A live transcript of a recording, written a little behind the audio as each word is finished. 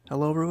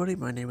Hello everybody,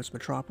 my name is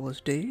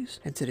Metropolis Days.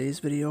 In today's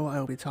video I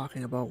will be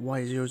talking about why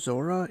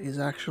Yozora is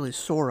actually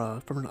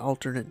Sora from an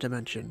alternate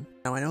dimension.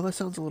 Now I know that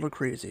sounds a little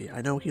crazy,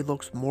 I know he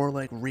looks more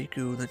like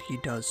Riku than he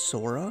does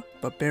Sora,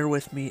 but bear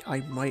with me,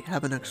 I might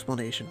have an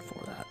explanation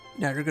for that.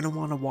 Now you're going to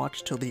want to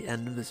watch till the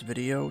end of this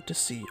video to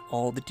see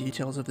all the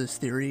details of this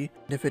theory,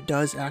 and if it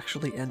does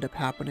actually end up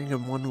happening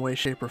in one way,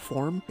 shape, or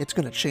form, it's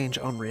going to change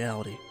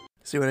Unreality.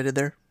 See what I did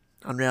there?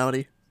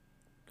 Unreality?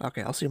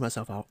 Okay, I'll see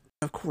myself out.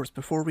 Of course,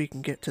 before we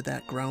can get to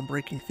that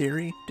groundbreaking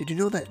theory, did you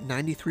know that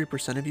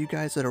 93% of you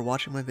guys that are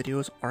watching my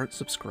videos aren't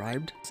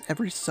subscribed?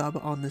 Every sub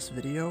on this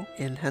video,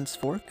 and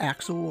henceforth,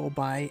 Axel will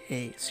buy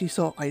a sea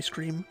salt ice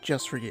cream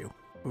just for you.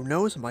 Who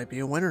knows, it might be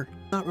a winner.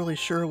 Not really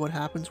sure what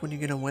happens when you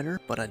get a winner,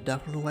 but I'd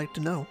definitely like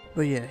to know.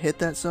 But yeah, hit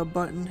that sub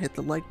button, hit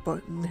the like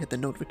button, hit the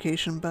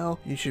notification bell,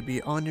 you should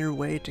be on your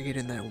way to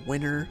getting that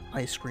winner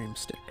ice cream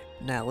stick.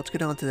 Now, let's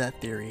get on to that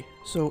theory.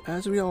 So,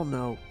 as we all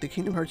know, the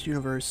Kingdom Hearts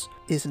universe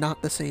is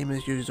not the same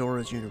as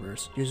Yozora's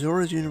universe.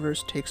 Yozora's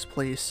universe takes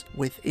place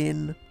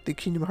within the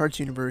Kingdom Hearts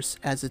universe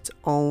as its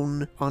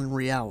own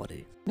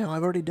unreality. Now,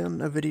 I've already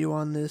done a video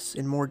on this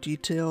in more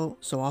detail,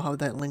 so I'll have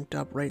that linked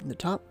up right in the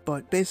top,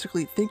 but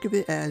basically think of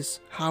it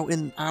as how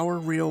in our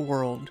real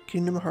world,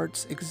 Kingdom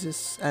Hearts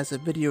exists as a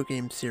video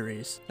game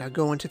series. Now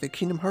go into the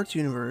Kingdom Hearts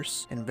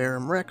universe, and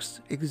Verum Rex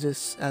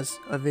exists as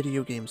a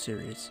video game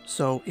series.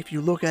 So if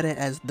you look at it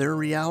as their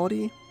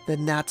reality,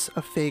 then that's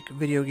a fake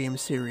video game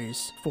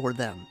series for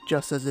them,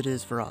 just as it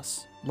is for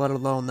us. Let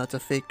alone that's a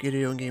fake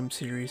video game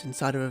series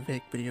inside of a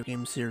fake video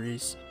game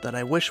series that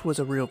I wish was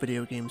a real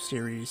video game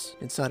series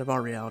inside of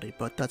our reality,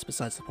 but that's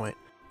besides the point.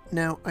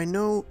 Now, I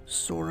know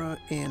Sora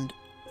and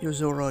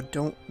Yozora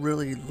don't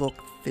really look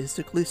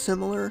physically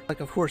similar. Like,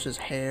 of course, his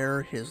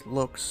hair, his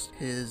looks,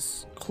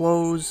 his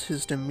clothes,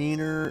 his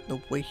demeanor, the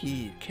way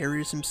he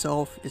carries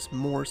himself is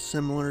more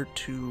similar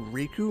to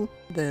Riku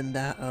than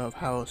that of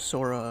how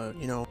Sora,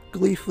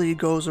 gleefully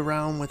goes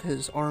around with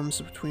his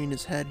arms between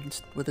his head,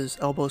 with his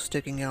elbows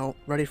sticking out,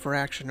 ready for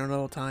action at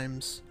all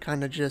times,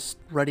 kind of just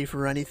ready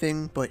for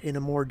anything, but in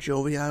a more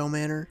jovial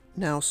manner.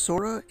 Now,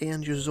 Sora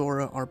and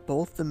Yozora are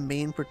both the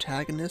main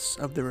protagonists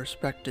of their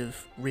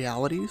respective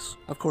realities.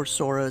 Of course,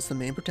 Sora is the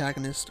main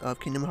protagonist of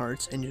Kingdom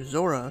Hearts, and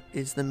Yozora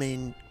is the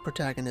main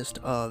protagonist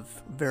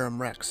of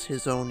Verum Rex,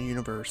 his own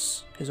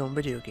universe, his own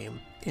video game.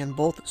 And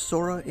both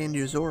Sora and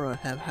Yozora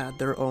have had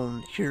their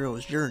own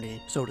hero's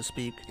journey, so to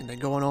speak, and they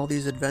go on all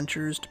these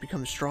adventures to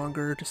become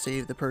stronger, to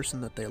save the person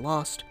that they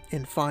lost,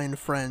 and find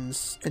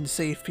friends and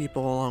save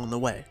people along the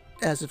way.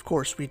 As of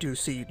course we do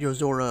see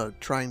Yozora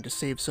trying to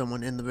save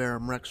someone in the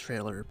Verum Rex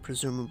trailer,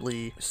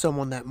 presumably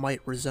someone that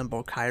might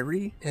resemble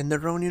Kairi in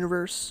their own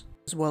universe,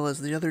 as well as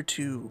the other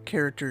two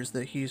characters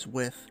that he's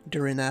with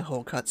during that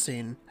whole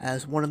cutscene,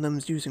 as one of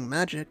them's using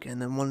magic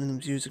and then one of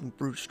them's using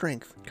brute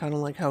strength, kind of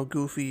like how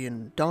Goofy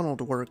and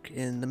Donald work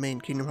in the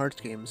main Kingdom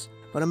Hearts games.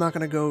 But I'm not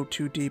going to go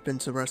too deep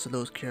into the rest of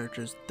those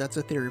characters, that's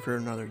a theory for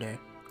another day.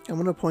 I'm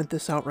going to point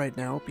this out right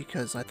now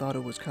because I thought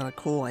it was kind of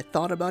cool. I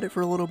thought about it for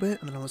a little bit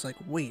and then I was like,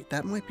 wait,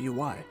 that might be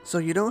why. So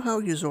you know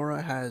how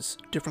Yozora has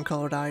different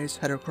colored eyes,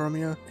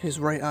 heterochromia? His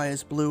right eye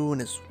is blue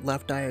and his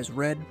left eye is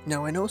red.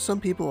 Now I know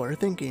some people are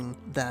thinking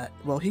that,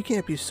 well, he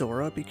can't be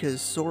Sora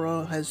because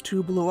Sora has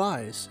two blue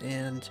eyes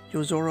and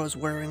Yozora is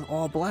wearing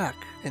all black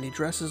and he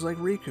dresses like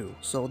Riku.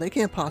 So they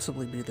can't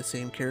possibly be the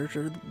same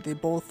character. They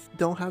both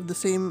don't have the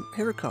same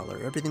hair color.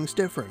 Everything's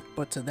different.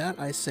 But to that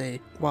I say,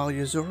 while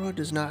Yozora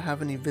does not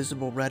have any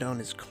visible red on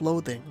his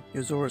clothing,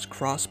 Yozora's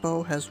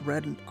crossbow has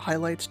red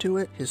highlights to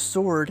it, his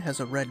sword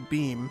has a red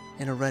beam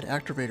and a red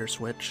activator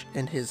switch,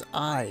 and his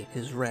eye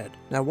is red.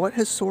 Now what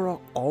has Sora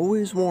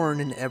always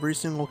worn in every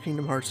single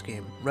Kingdom Hearts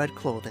game? Red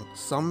clothing.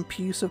 Some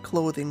piece of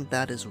clothing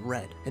that is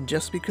red. And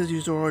just because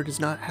Yozora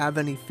does not have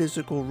any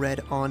physical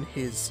red on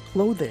his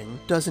clothing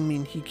doesn't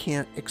mean he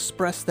can't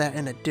express that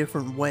in a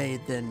different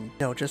way than,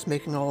 just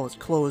making all his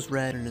clothes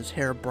red and his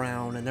hair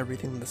brown and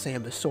everything the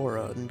same as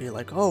Sora and be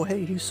like, oh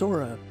hey, he's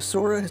Sora.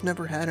 Sora has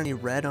never had any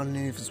red on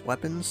any of his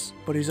weapons,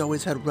 but he's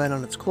always had red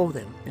on his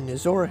clothing. And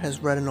Yozora has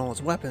red on all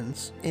his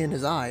weapons and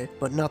his eye,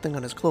 but nothing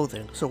on his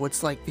clothing. So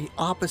it's like the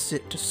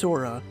opposite to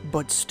Sora,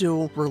 but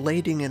still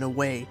relating in a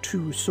way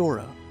to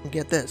Sora. And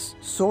get this,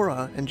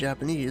 Sora in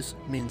Japanese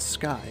means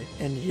sky,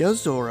 and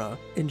Yozora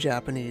in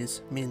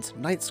Japanese means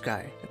night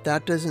sky. If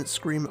that doesn't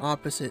scream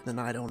opposite, then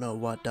I don't know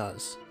what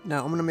does.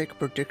 Now, I'm going to make a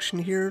prediction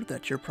here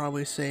that you're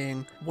probably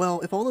saying,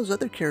 well, if all those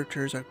other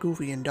characters are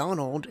Goofy and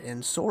Donald,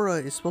 and Sora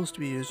is supposed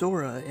to be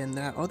Yozora, and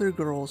that other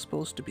girl is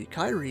supposed to be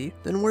Kairi,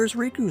 then where's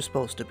Riku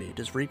supposed to be?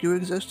 Does Riku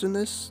exist in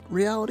this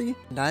reality?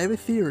 And I have a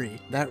theory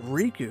that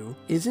Riku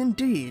is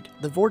indeed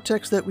the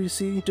vortex that we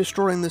see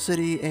destroying the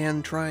city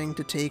and trying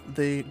to take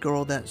the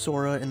girl that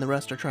Sora and the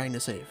rest are trying to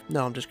save.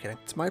 No, I'm just kidding.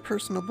 It's my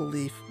personal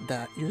belief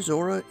that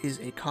Yozora is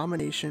a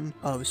combination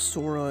of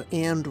Sora Sora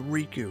and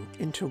Riku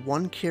into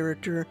one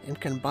character and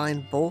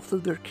combine both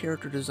of their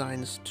character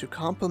designs to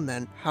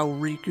complement how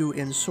Riku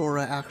and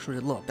Sora actually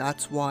look.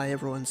 That's why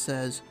everyone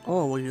says,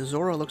 oh, well,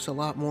 Yozora looks a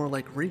lot more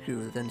like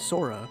Riku than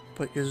Sora,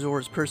 but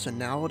Yozora's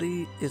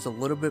personality is a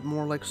little bit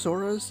more like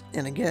Sora's,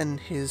 and again,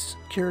 his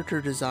character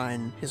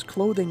design, his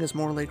clothing is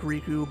more like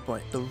Riku,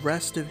 but the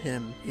rest of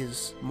him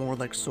is more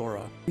like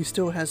Sora. He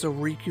still has a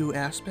Riku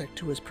aspect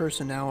to his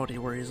personality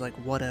where he's like,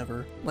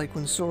 whatever. Like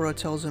when Sora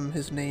tells him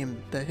his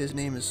name, that his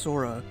name is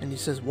Sora, and he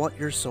says, what,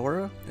 you're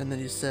Sora? And then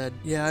he said,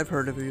 yeah, I've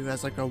heard of you,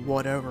 as like a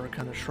whatever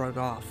kind of shrug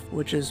off,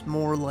 which is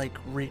more like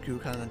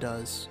Riku kind of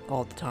does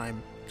all the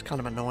time. It's kind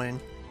of annoying.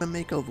 I'm gonna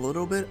make a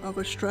little bit of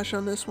a stretch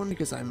on this one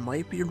because I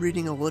might be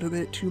reading a little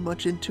bit too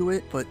much into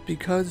it, but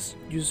because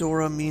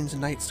Yozora means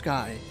night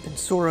sky and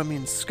Sora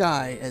means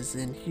sky, as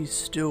in he's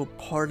still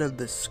part of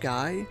the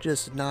sky,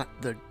 just not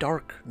the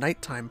dark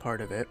nighttime part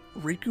of it,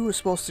 Riku was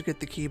supposed to get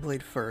the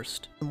Keyblade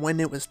first. And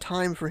when it was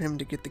time for him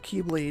to get the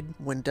Keyblade,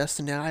 when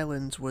Destiny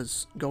Islands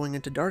was going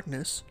into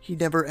darkness, he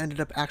never ended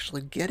up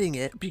actually getting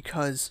it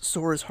because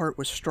Sora's heart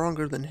was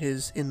stronger than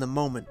his in the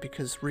moment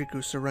because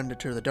Riku surrendered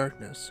to the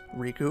darkness.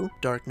 Riku,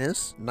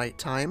 darkness,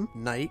 nighttime,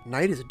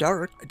 night is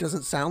dark. It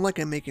doesn't sound like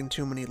I'm making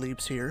too many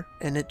leaps here,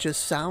 and it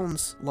just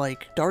sounds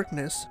like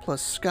darkness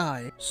plus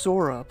sky,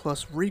 Sora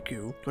plus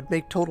Riku would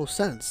make total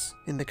sense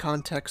in the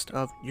context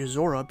of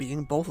Yozora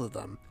being both of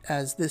them.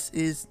 As this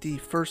is the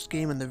first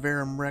game in the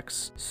Verum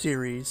Rex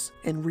series,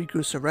 and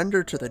Riku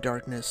surrendered to the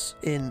darkness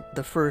in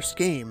the first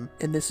game,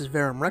 and this is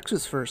Verum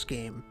Rex's first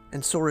game,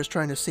 and Sora's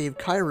trying to save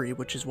Kairi,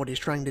 which is what he's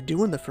trying to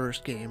do in the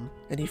first game,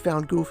 and he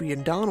found Goofy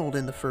and Donald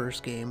in the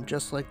first game,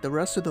 just like the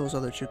rest of those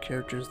other two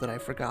characters that I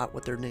forgot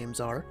what their names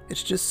are. It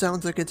just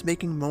sounds like it's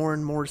making more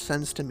and more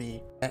sense to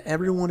me that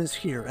everyone is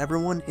here.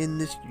 Everyone in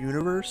this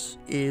universe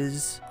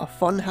is a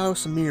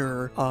funhouse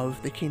mirror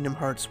of the Kingdom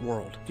Hearts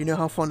world. You know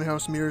how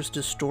funhouse mirrors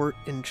distort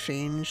and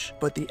change,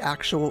 but the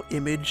actual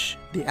image,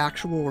 the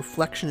actual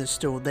reflection is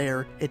still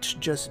there. It's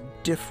just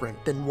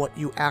different than what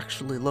you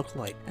actually look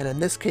like. And in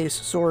this case,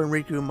 Sora and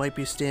Riku might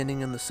be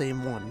standing in the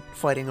same one,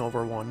 fighting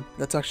over one.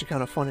 That's actually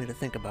kind of funny to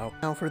think about.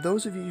 Now, for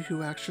those of you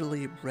who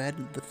actually read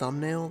the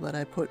thumbnail that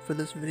I put for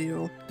this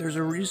video, there's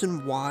a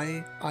reason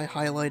why I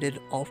highlighted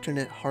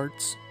alternate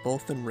hearts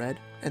both in red,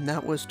 and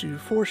that was to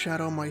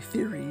foreshadow my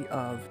theory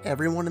of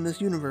everyone in this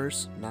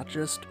universe, not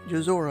just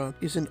Yozora,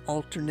 is an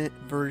alternate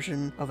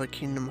version of a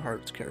Kingdom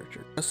Hearts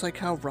character. Just like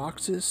how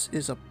Roxas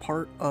is a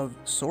part of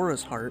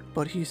Sora's heart,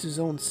 but he's his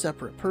own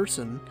separate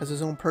person, has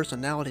his own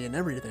personality and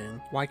everything,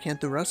 why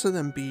can't the rest of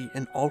them be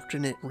an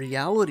alternate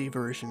reality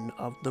version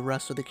of the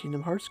rest of the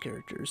Kingdom Hearts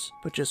characters,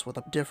 but just with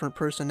a different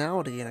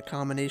personality and a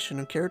combination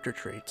of character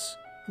traits?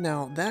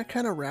 Now, that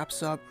kind of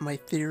wraps up my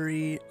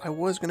theory. I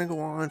was going to go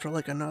on for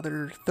like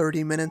another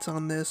 30 minutes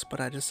on this, but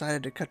I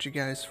decided to cut you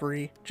guys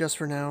free just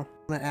for now.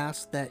 I'm going to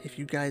ask that if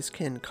you guys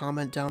can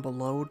comment down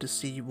below to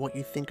see what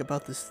you think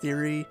about this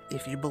theory,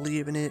 if you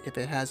believe in it, if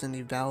it has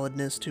any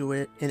validness to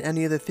it, and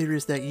any of the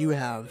theories that you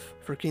have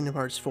for Kingdom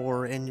Hearts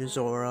 4 and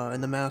Yozora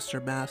and the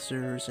Master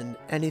Masters and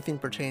anything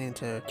pertaining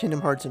to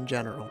Kingdom Hearts in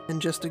general. And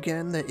just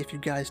again, that if you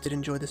guys did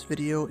enjoy this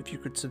video, if you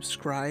could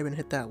subscribe and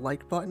hit that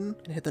like button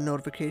and hit the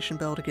notification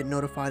bell to get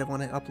notified of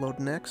when I upload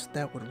next,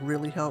 that would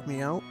really help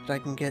me out, so I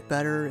can get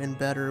better and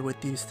better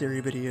with these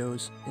theory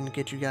videos and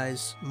get you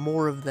guys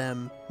more of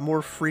them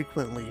more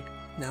frequently.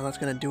 Now that's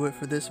going to do it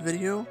for this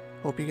video.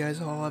 Hope you guys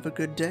all have a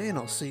good day, and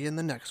I'll see you in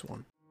the next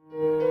one.